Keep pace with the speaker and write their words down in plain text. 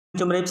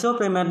ជំរាបសួរ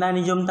ប្រិយមិត្តដែល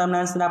និយមតាម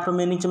ដានស្ដាប់ព័ត៌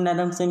មាននេះចំណេះ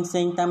ដឹងផ្សេង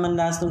ៗតាមបណ្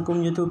ដាសង្គម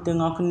YouTube ទាំង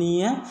អស់គ្នា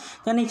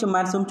ថ្ងៃនេះខ្ញុំ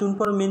បាទសូមជូន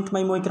ព័ត៌មានថ្មី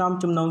មួយក្រុម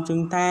ចំណងជើ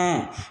ងថា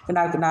ក្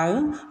តៅ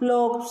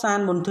លោកសាន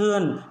ប៊ុនធឿ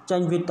នចេ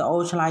ញវីដេអូ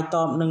ឆ្លើយត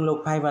បនឹងលោក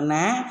ផៃវណ្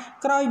ណា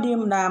ក្រោយឌៀម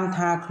ដាម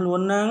ថាខ្លួន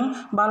នឹង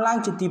បានឡើង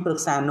ជាទីប្រឹ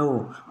ក្សានោះ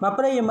បាទ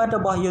ប្រិយមិត្តរ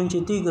បស់យើងជា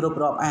ទីគោរព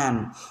រាប់អាន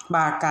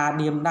បាទការ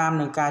ឌៀមដាម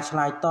នឹងការឆ្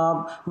លើយតប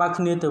បាទ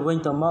គ្នាទៅវិញ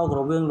ទៅមករ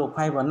វាងលោក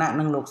ផៃវណ្ណា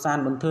និងលោកសាន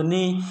ប៊ុនធឿន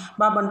នេះ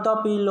បាទបន្ទាប់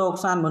ពីលោក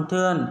សានប៊ុន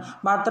ធឿន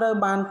បាទត្រូវ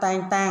បានតែង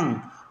តាំង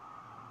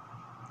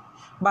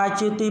បាទ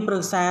ជាទីប្រឹ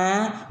ក្សា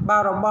បា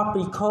ទរបស់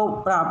ភិក្ខុ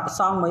ប្រាប់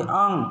សង្ឃមួយអ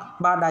ង្គ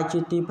បាទដែលជា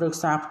ទីប្រឹក្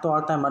សាផ្ទា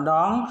ល់តែម្ដ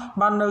ង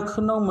បាទនៅ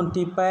ក្នុងមន្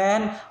ទីរពេទ្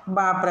យ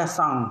បាទព្រះ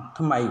សង្ឃ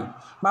ថ្មី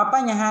បាទប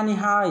ញ្ហានេះ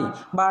ហើយ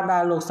បាទដែ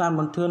លលោកសាន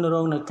ប៊ុនធឿនរ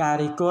ងនឹងការ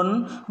រិះគន់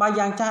បាទ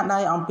យ៉ាងចាស់ដៃ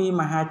អំពី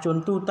មហាជន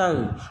ទូទៅ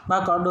បា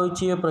ទក៏ដូច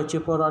ជាប្រជា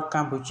ពលរដ្ឋក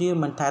ម្ពុជា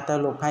មិនថាតែ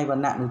លោកផៃវ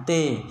ណ្ណៈនោះ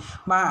ទេ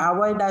បាទអ្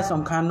វីដែល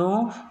សំខាន់នោះ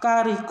ការ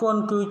រិះគ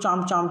ន់គឺចំ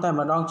តែ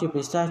ម្ដងជា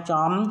ពិសេស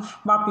ចំ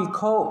បាទភិក្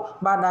ខុ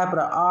បាទដែលព្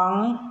រះអង្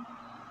គ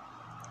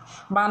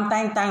បានតែ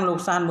ងតាំងលោក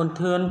សានប៊ុន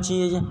ធឿន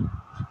ជា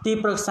ទី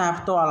ប្រឹក្សា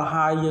ផ្ទាល់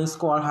ហើយយើងស្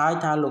គាល់ហើយ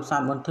ថាលោកសា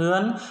នប៊ុនធឿ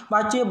ន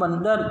បាទជាប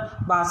ណ្ឌិត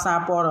បាទសារ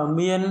ព័ត៌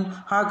មាន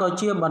ហើយក៏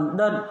ជាបណ្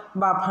ឌិត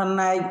បាទផ្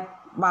នែក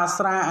បាទ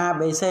ស្រា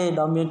ABC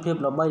ដ៏មានភាព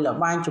ល្បីល្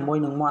បាញជាមួយ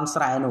នឹងមន់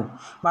ស្រែនោះ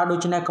បាទដូ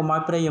ច្នេះកុំឲ្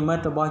យប្រិយមិត្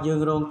តរបស់យើង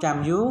រងចាំ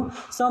យូរ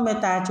សូមមេ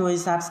ត្តាជួយ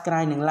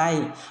Subscribe និង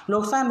Like លោ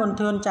កសានប៊ុន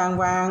ធឿនចាង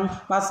វាង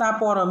បាទសារ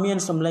ព័ត៌មាន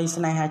សម្លេង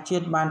ស្នេហាជា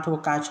តិបានធ្វើ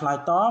ការឆ្លើយ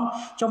តប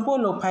ចំពោះ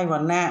លោកផៃវ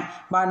ណ្ណៈ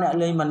បាទអ្នក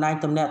លេងបណ្ដាញ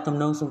ទំនាក់ទំ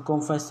នងសង្គម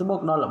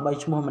Facebook ដ៏ល្បី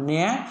ឈ្មោះម្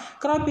នាក់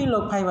ក្រោយពីលោ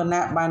កផៃវណ្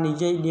ណៈបាននិ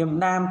យាយឌៀម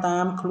ដាមតា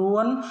មខ្លួ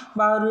ន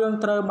បាទរឿង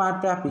ត្រូវបាន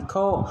ព្រះភិក្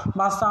ខុ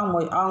បាទសង្ឃ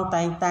មួយអង្គ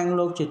តែងតាំង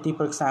លោកជាទី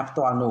ប្រឹក្សាផ្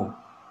ទាល់នោះ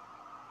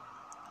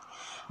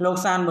លោក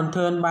សានប៊ុន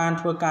ធឿនបាន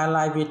ធ្វើការ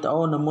live វីដេអូ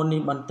នៅមុន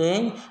នេះបន្តិច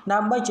ដើ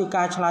ម្បីជា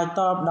ការឆ្លើយ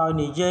តបដោយ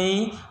និយាយ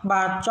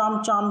បាទចំ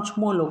ឈ្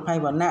មោះលោកផៃ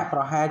វណ្ណៈប្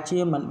រហែលជា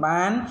មិន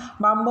បាន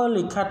បាទមើល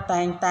លិខិត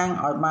តែងតាំង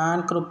ឲ្យបាន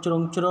គ្រប់ជ្រុ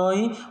ងជ្រោយ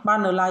បាទ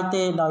នៅឡើយ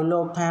ទេដោយ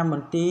លោកថាម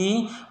ន្ទីរ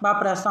បាទ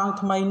ព្រះសង្ឃ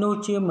ថ្មីនោះ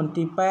ជាមន្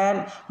ទីរពេទ្យ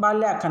បាទ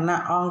លក្ខ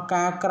ណៈអង្គ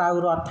ការក្រៅ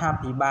រដ្ឋា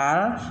ភិបាល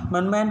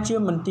មិនមែនជា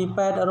មន្ទីរ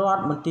ពេទ្យរដ្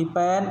ឋមន្ទីរ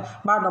ពេទ្យ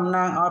បាទតំ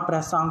ណាងឲ្យព្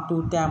រះសង្ឃទូ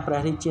ទាំងព្រះ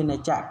រាជាណា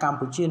ចក្រកម្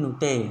ពុជានោះ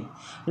ទេ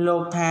លោ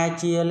កថា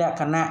ជាលក្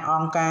ខណៈអ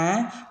ង្គ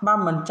បាទ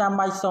មិនចាំ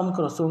បាច់សុំ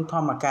ក្រសួងធ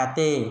ម្មការ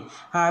ទេ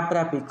ហើយព្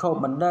រះភិក្ខុ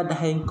បណ្ឌិត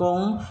ហេងគ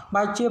ង់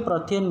បាទជាប្រ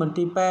ធានមន្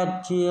ទីរពេទ្យ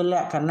ជាល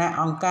ក្ខណៈ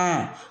អង្គការ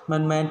មិ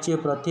នមែនជា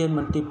ប្រធានម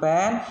ន្ទីរពេ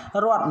ទ្យ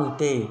រដ្ឋនោះ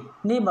ទេ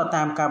នេះបើ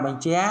តាមការប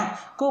ញ្ជាក់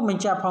គូប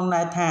ញ្ជាក់ផង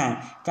ដែរថា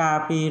កាល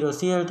ពីរ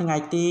សៀលថ្ងៃ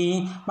ទី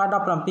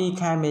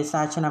17 ខែមេ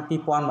សាឆ្នាំ2020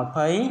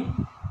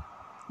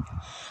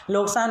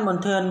លោកសានប៊ុន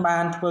ធឿនបា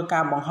នធ្វើកា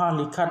របង្ហោះ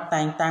លិខិត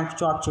តែងតាំងភ្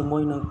ជាប់ជាមួ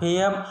យនឹង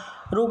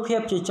រូបភា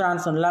ពជាច្រើន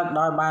សន្លឹក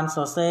ដោយបានស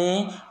រសេរ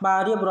បាទ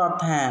រៀបរាប់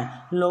ថា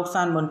លោក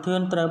សានប៊ុនធឿន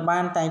ត្រូវបា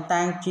នតែង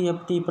តាំងជា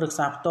ទីប្រឹក្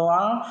សាផ្ទា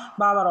ល់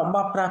បាទរប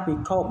ស់ព្រះភិ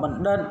ក្ខុប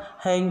ណ្ឌិត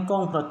ហេងគ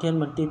ង់ប្រធាន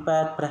មន្ទីរពេ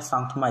ទ្យព្រះស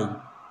ង្ឃថ្មី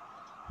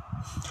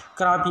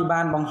ក្រោយពី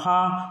បានបង្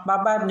ហោះបាទ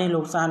បែបនេះ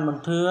លោកសានប៊ុន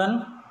ធឿន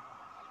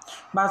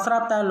បាទស្រា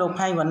ប់តែលោក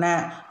ផៃវណ្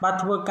ណៈបាទ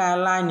ធ្វើការ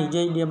live និ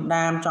យាយឌៀម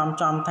ដាម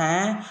ចំថា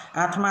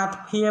អាត្មា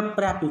ភាព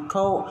ព្រះភិក្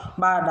ខុ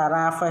បាទតា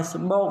រា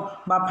Facebook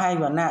បាទផៃ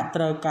វណ្ណៈ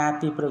ត្រូវការ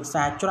ទីប្រឹក្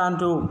សាច្រើន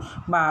រូប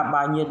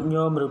បាទញាតិ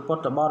ញោមឬពុ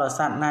ទ្ធបរិ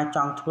ស័ទណាច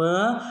ង់ធ្វើ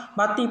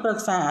បាទទីប្រឹ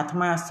ក្សាអាត្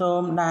មាសូ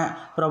មដាក់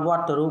ប្រវ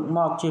ត្តិរូបម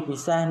កជាពិ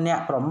សេសអ្នក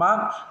ប្រម៉ា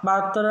ក់បា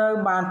ទត្រូវ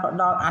បានផ្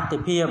ដល់អត្ថិ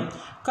ភាព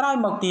ក្រោយ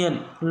មកទៀត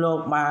លោក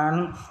បាន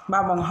បា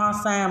ទបង្ហោះ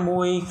សារ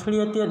មួយឃ្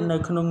លាទៀតនៅ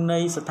ក្នុងន័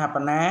យស្ថាប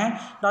នា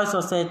ដោយស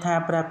រសេរថា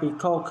ព្រះភិក្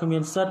ខុគ្មា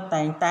នសិទ្ធិ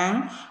តែងតាំង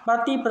បាទ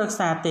ទីប្រឹក្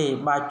សាទេ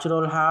បាទជ្រុ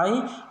លហើយ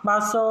បា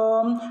ទសូ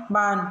ម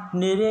បាទ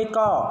និរាយក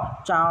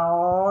ចោ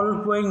ល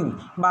វិញ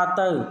បាទ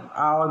ទៅឲ្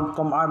យ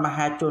កុំឲ្យម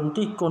ហាជន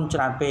ទីគុណច្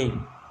រើនពេក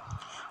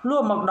លួ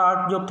ចមកដល់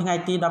យប់ថ្ងៃ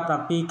ទី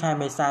17 ខែ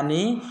មេសា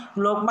នេះ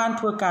លោកបាន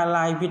ធ្វើការ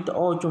live វីដេ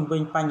អូជុំវិ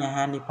ញបញ្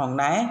ហានេះផង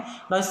ដែរ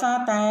ដោយសារ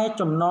តែ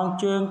ចំណង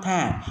ជើង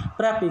ថា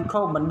ព្រះភិក្ខុ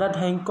បណ្ឌិត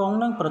ហេងគង់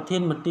និងប្រធា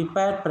នមន្ទីរ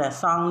ពេទ្យព្រះ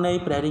សង្ឃនៃ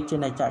ព្រះរាជា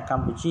ណាចក្រក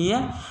ម្ពុជា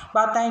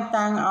បាទតែង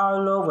តាំងឲ្យ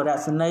លោកវរ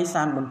សេនីយ៍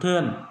សានប៊ុនធឿ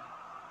ន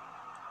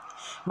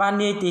បាន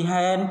នាយទី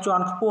ហេនជា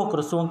ន់ខ្ពស់ក្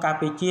រសួងការ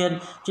ពារជាតិ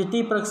ជាទី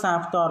ប្រឹក្សា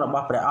ផ្ទាល់រប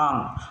ស់ព្រះអង្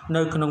គ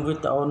នៅក្នុងវី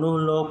ដេអូនោះ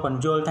លោកប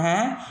ញ្យល់ថា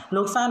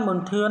លោកសានប៊ុន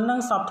ធឿននឹង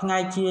សពថ្ងៃ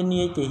ជា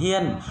នាយទីហ៊ា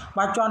ន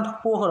បាទជាន់ខ្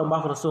ពស់រប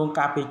ស់ក្រសួង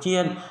ការពារជា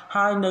តិ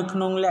ហើយនៅក្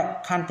នុងលក្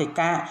ខន្តិ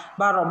កៈ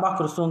បាទរបស់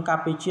ក្រសួងការ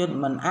ពារជាតិ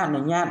មិនអ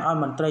នុញ្ញាតឲ្យ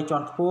មន្ត្រីជា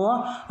ន់ខ្ពស់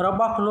រ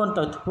បស់ខ្លួន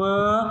ទៅធ្វើ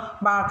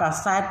បាទកា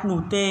សែតនោះ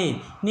ទេ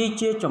នេះ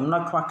ជាចំណុ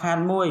ចខ្វះខាត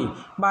មួយ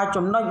បាទ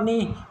ចំណុច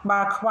នេះ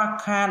បាទខ្វះ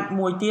ខាត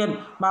មួយទៀត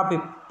បាទ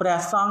ព្រះ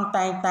សង្ឃ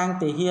តែងតាំង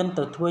ទាហាន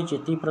ទៅធ្វើជា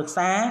ទីប្រឹក្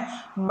សា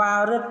បា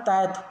ទរឹតតែ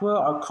ធ្វើ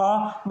ឲ្យខុស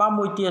បាទ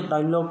មួយទៀតដោ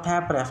យលោកថា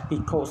ព្រះភិ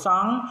ក្ខុស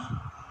ង្ឃ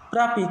ព្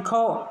រះភិក្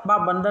ខុបា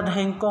ទបណ្ឌិត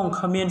ហេងគង់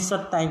គ្មានសិ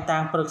ទ្ធិតែងតាំ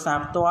ងប្រឹក្សា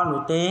ផ្ទាល់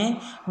នោះទេ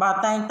បាទ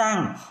តែងតាំង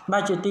បា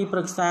ទជាទីប្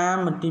រឹក្សា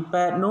មន្ទីរ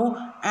ពេទ្យនោះ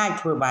អាច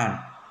ធ្វើបាន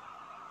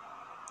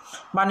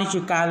បាទនេះជា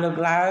ការលើក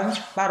ឡើង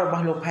បាទរប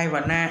ស់លោកផៃវ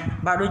ណ្ណា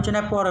បាទដូច្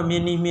នេះព័ត៌មា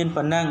ននេះមាន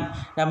ប៉ុណ្ណឹង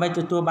ដើម្បីទ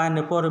ទួលបាន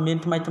នូវព័ត៌មាន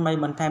ថ្មី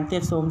បន្ថែមទៀ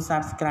តសូម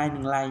Subscribe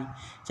និង Like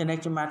ចំណែក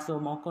ខ្ញុំបាទសូម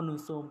អរគុណនិង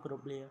សូមគោរ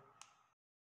ពលា